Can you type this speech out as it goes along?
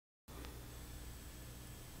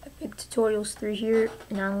big tutorials through here,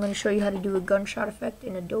 and now I'm going to show you how to do a gunshot effect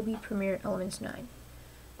in Adobe Premiere Elements 9.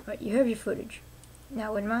 Alright, you have your footage.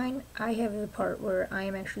 Now in mine, I have the part where I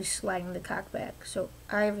am actually sliding the cock back, so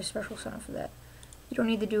I have a special sound for that. You don't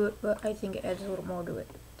need to do it, but I think it adds a little more to it.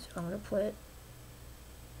 So I'm going to play it.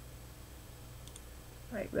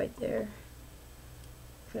 Right there.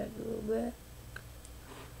 Drag it a little bit.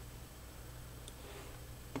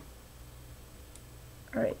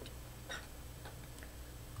 Alright.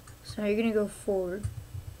 So now you're going to go forward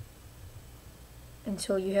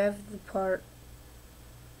until you have the part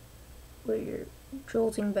where you're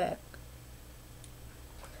jolting back.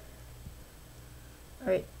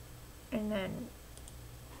 Alright. And then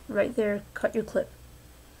right there, cut your clip.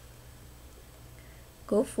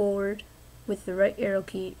 Go forward with the right arrow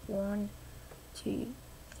key. 1, 2,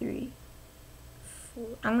 3, 4.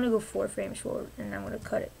 I'm going to go 4 frames forward and I'm going to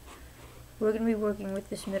cut it. We're going to be working with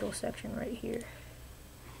this middle section right here.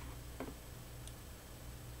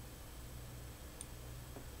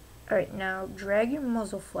 Alright, now drag your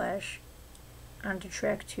muzzle flash onto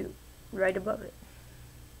track 2, right above it.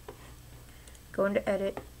 Go into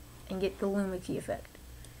edit and get the Luma key effect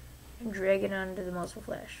and drag it onto the muzzle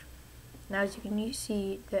flash. Now as you can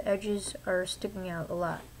see, the edges are sticking out a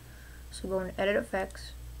lot. So go into edit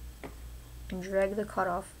effects and drag the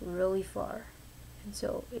cutoff really far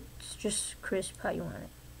until it's just crisp how you want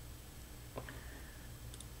it.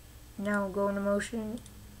 Now go into motion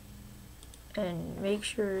and make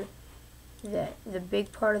sure that the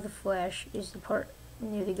big part of the flash is the part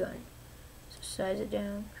near the gun. So size it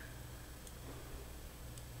down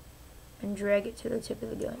and drag it to the tip of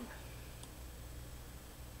the gun.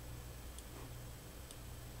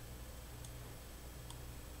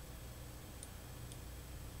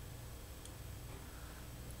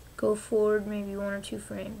 Go forward maybe 1 or 2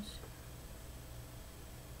 frames.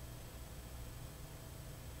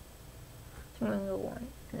 So I'm going to go 1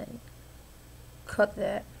 and then cut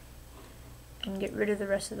that and get rid of the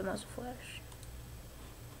rest of the muzzle flash.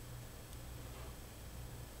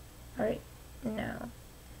 Alright, now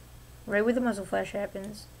right where the muzzle flash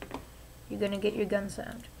happens, you're going to get your gun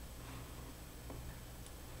sound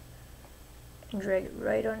and drag it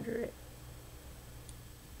right under it.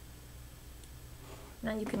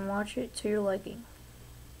 Now you can watch it to your liking.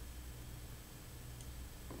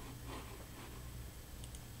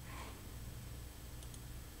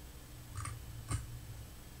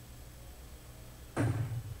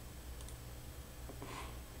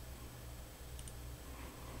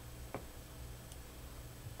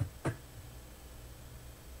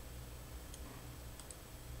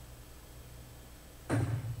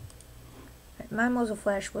 My muzzle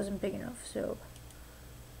flash wasn't big enough, so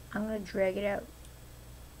I'm going to drag it out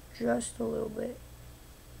just a little bit.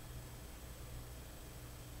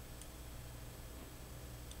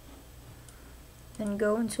 Then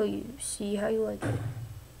go until you see how you like it.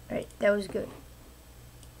 Alright, that was good.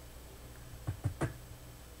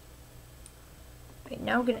 Right,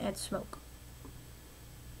 now we're going to add smoke.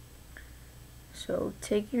 So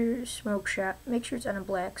take your smoke shot, make sure it's on a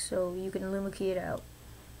black so you can Luma key it out,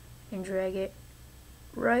 and drag it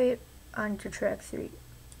right onto track 3.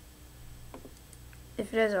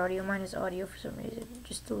 If it has audio, mine has audio for some reason,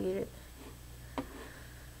 just delete it.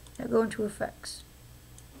 Now go into effects.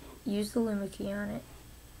 Use the Luma key on it.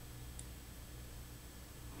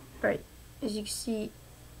 Right, as you can see,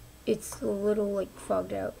 it's a little like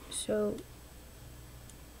fogged out, so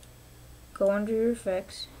go under your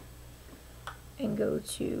effects and go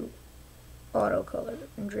to auto color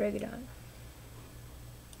and drag it on.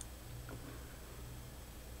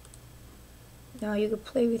 Now you can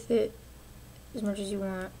play with it as much as you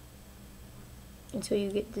want until you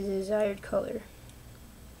get the desired color.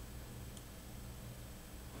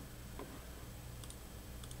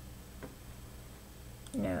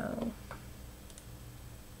 Now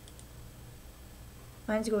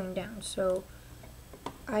mine's going down, so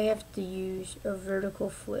I have to use a vertical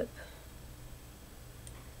flip.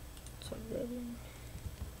 So that in.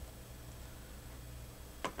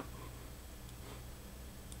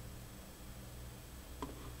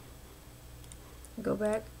 Go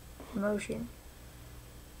back, motion,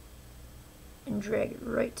 and drag it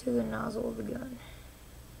right to the nozzle of the gun.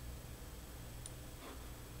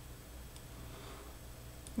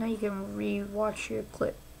 Now you can re-watch your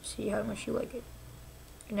clip, see how much you like it.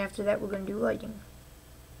 And after that we're going to do lighting.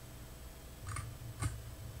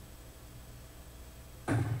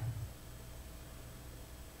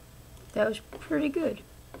 That was pretty good.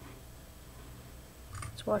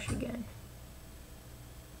 Let's watch it again.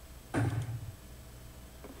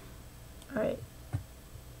 Alright.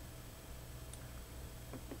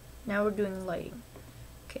 Now we're doing lighting.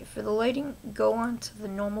 Okay, for the lighting, go on to the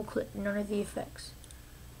normal clip, none of the effects.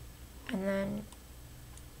 And then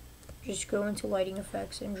just go into lighting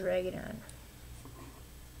effects and drag it on.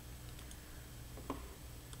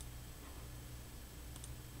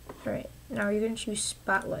 Alright, now you're going to choose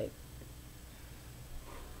spotlight.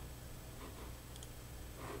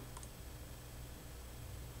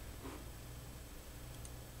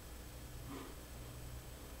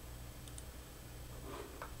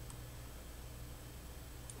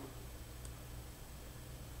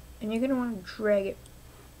 And you're going to want to drag it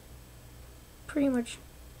pretty much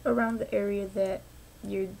around the area that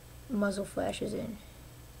your muzzle flash is in.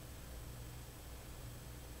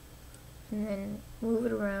 And then move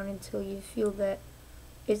it around until you feel that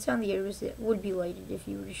it's on the areas that would be lighted if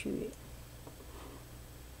you were to shoot it.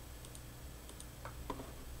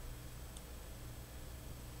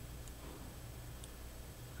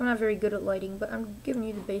 I'm not very good at lighting, but I'm giving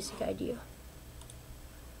you the basic idea.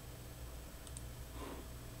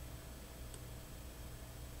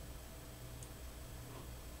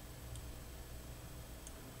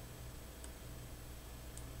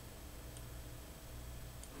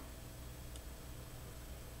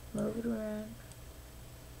 Move it around.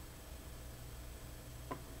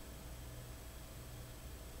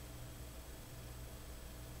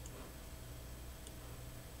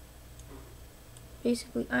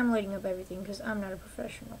 Basically, I'm lighting up everything because I'm not a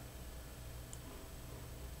professional.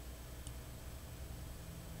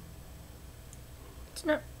 It's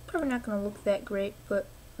probably not going to look that great, but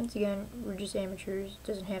once again, we're just amateurs. It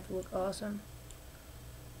doesn't have to look awesome.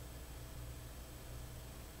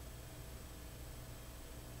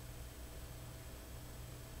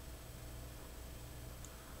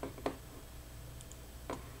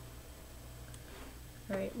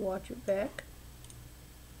 Alright, watch it back.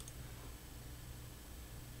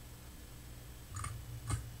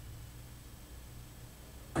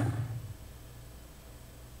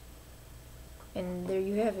 And there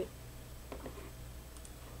you have it.